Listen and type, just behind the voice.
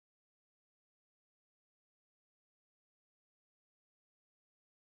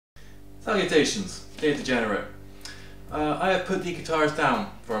Salutations, dear degenerate. I have put the guitars down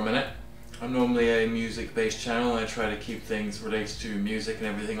for a minute. I'm normally a music-based channel and I try to keep things related to music and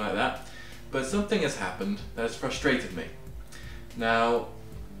everything like that. But something has happened that has frustrated me. Now,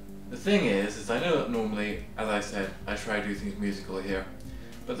 the thing is I know that normally, as I said, I try to do things musical here.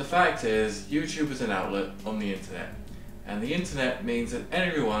 But the fact is, YouTube is an outlet on the internet. And the internet means that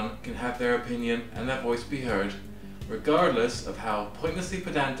everyone can have their opinion and their voice be heard, regardless of how pointlessly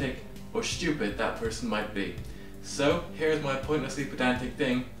pedantic or stupid that person might be. So here's my pointlessly pedantic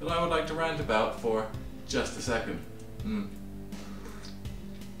thing that I would like to rant about for just a second.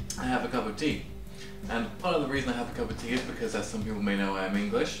 I have a cup of tea. And part of the reason I have a cup of tea is because, as some people may know, I am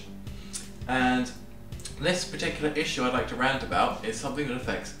English. And this particular issue I'd like to rant about is something that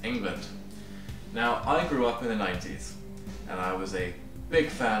affects England. Now, I grew up in the 90s, and I was a big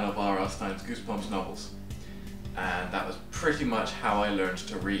fan of R.L. Stine's Goosebumps novels. And that was pretty much how I learned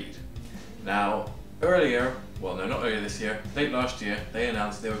to read. Now, not earlier this year, late last year, they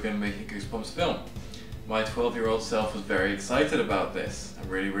announced they were going to make a Goosebumps film. My 12-year-old self was very excited about this. I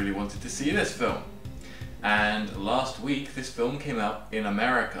really wanted to see this film. And last week, this film came out in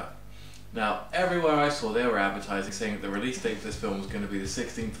America. Now, everywhere I saw, they were advertising saying that the release date for this film was going to be the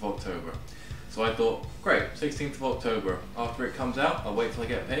 16th of October. So I thought, great, 16th of October. After it comes out, I'll wait till I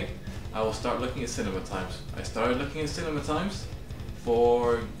get paid. I will start looking at cinema times. I started looking at cinema times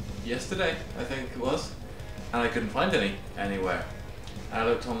for yesterday, I think it was, and I couldn't find any anywhere. And I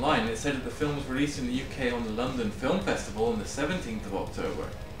looked online and it said that the film was released in the UK on the London Film Festival on the 17th of October.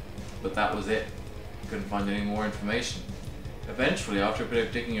 But that was it. Couldn't find any more information. Eventually, after a bit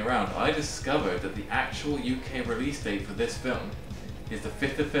of digging around, I discovered that the actual UK release date for this film is the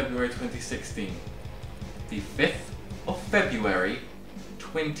 5th of February 2016. The 5th of February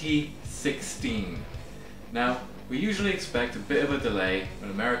 2016. Now, we usually expect a bit of a delay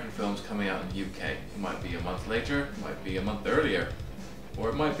when American films coming out in the UK. It might be a month later, it might be a month earlier, or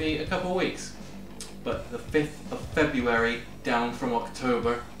it might be a couple of weeks. But the 5th of February down from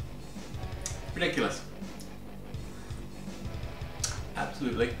October, ridiculous.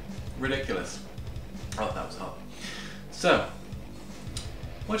 Absolutely ridiculous. Oh, that was hot. So,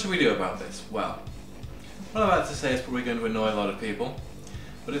 what should we do about this? Well, what I'm about to say is probably going to annoy a lot of people,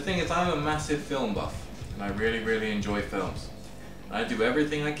 but the thing is, I'm a massive film buff. And I really enjoy films. And I do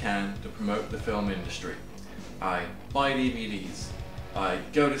everything I can to promote the film industry. I buy DVDs. I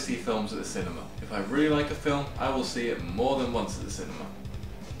go to see films at the cinema. If I really like a film, I will see it more than once at the cinema.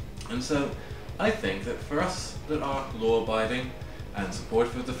 And so, I think that for us that are law-abiding and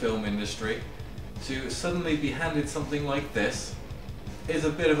supportive of the film industry, to suddenly be handed something like this is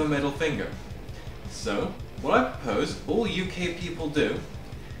a bit of a middle finger. So, what I propose all UK people do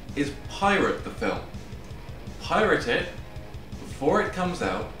is pirate the film. Pirate it before it comes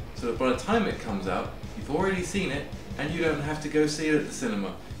out, so that by the time it comes out, you've already seen it and you don't have to go see it at the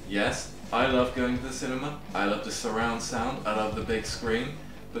cinema. Yes, I love going to the cinema, I love the surround sound, I love the big screen,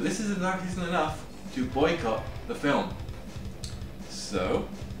 but this isn't enough to boycott the film. So,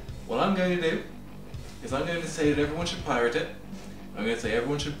 what I'm going to do is I'm going to say that everyone should pirate it. I'm going to say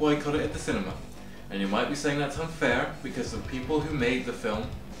everyone should boycott it at the cinema. And you might be saying that's unfair because the people who made the film,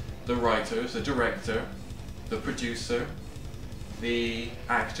 the writers, the director, the producer, the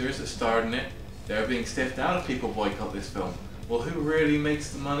actors that starred in it, they're being stiffed out if people boycott this film. Well, who really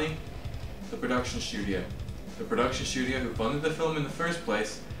makes the money? The production studio. The production studio who funded the film in the first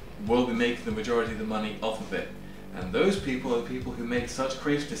place will be making the majority of the money off of it. And those people are the people who make such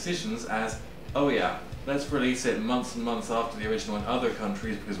crazy decisions as, oh yeah, let's release it months and months after the original in other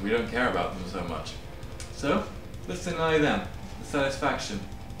countries because we don't care about them so much. So, let's deny them the satisfaction.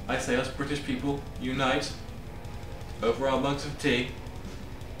 I say us British people unite over our mugs of tea,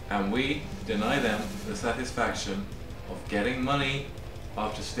 and we deny them the satisfaction of getting money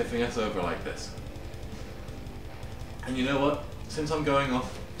after stiffing us over like this. And you know what? Since I'm going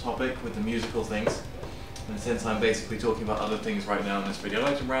off topic with the musical things, and since I'm basically talking about other things right now in this video, I'd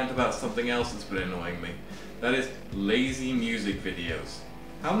like to rant about something else that's been annoying me. That is lazy music videos.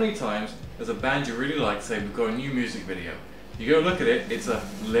 How many times does a band you really like say, we've got a new music video? You go look at it, it's a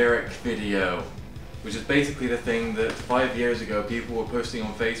lyric video. Which is basically the thing that 5 years ago people were posting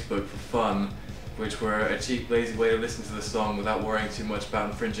on Facebook for fun, which were a cheap, lazy way to listen to the song without worrying too much about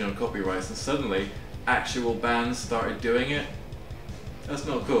infringing on copyrights, and suddenly actual bands started doing it. That's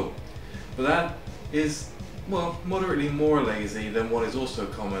not cool. But that is, well, moderately more lazy than what is also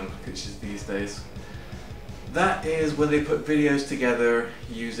common, which is these days. That is when they put videos together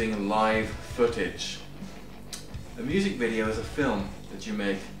using live footage. A music video is a film that you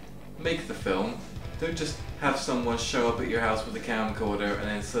make the film, Don't just have someone show up at your house with a camcorder and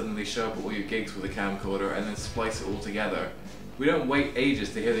then suddenly show up at all your gigs with a camcorder and then splice it all together. We don't wait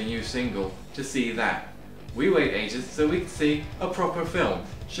ages to hear the new single to see that. We wait ages so we can see a proper film.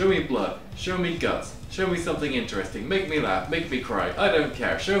 Show me blood, show me guts, show me something interesting, make me laugh, make me cry, I don't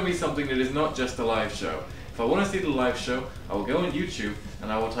care. Show me something that is not just a live show. If I want to see the live show, I will go on YouTube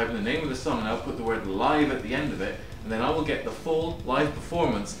and I will type in the name of the song and I'll put the word live at the end of it, and then I will get the full live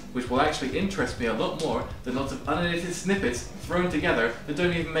performance, which will actually interest me a lot more than lots of unedited snippets thrown together that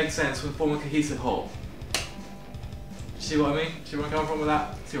don't even make sense and form a cohesive whole. See what I mean? See where I'm coming from with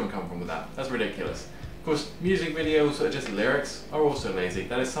that? See where I'm coming from with that? That's ridiculous. Of course, music videos that are just lyrics are also lazy.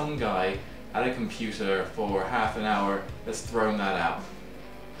 That is some guy at a computer for half an hour that's thrown that out.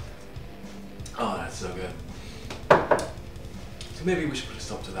 Oh, that's so good. So maybe we should put a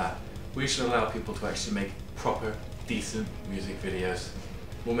stop to that. We should allow people to actually make proper, decent music videos.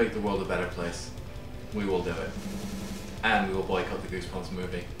 We'll make the world a better place. We will do it. And we will boycott the Goosebumps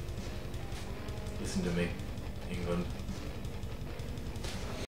movie. Listen to me, England.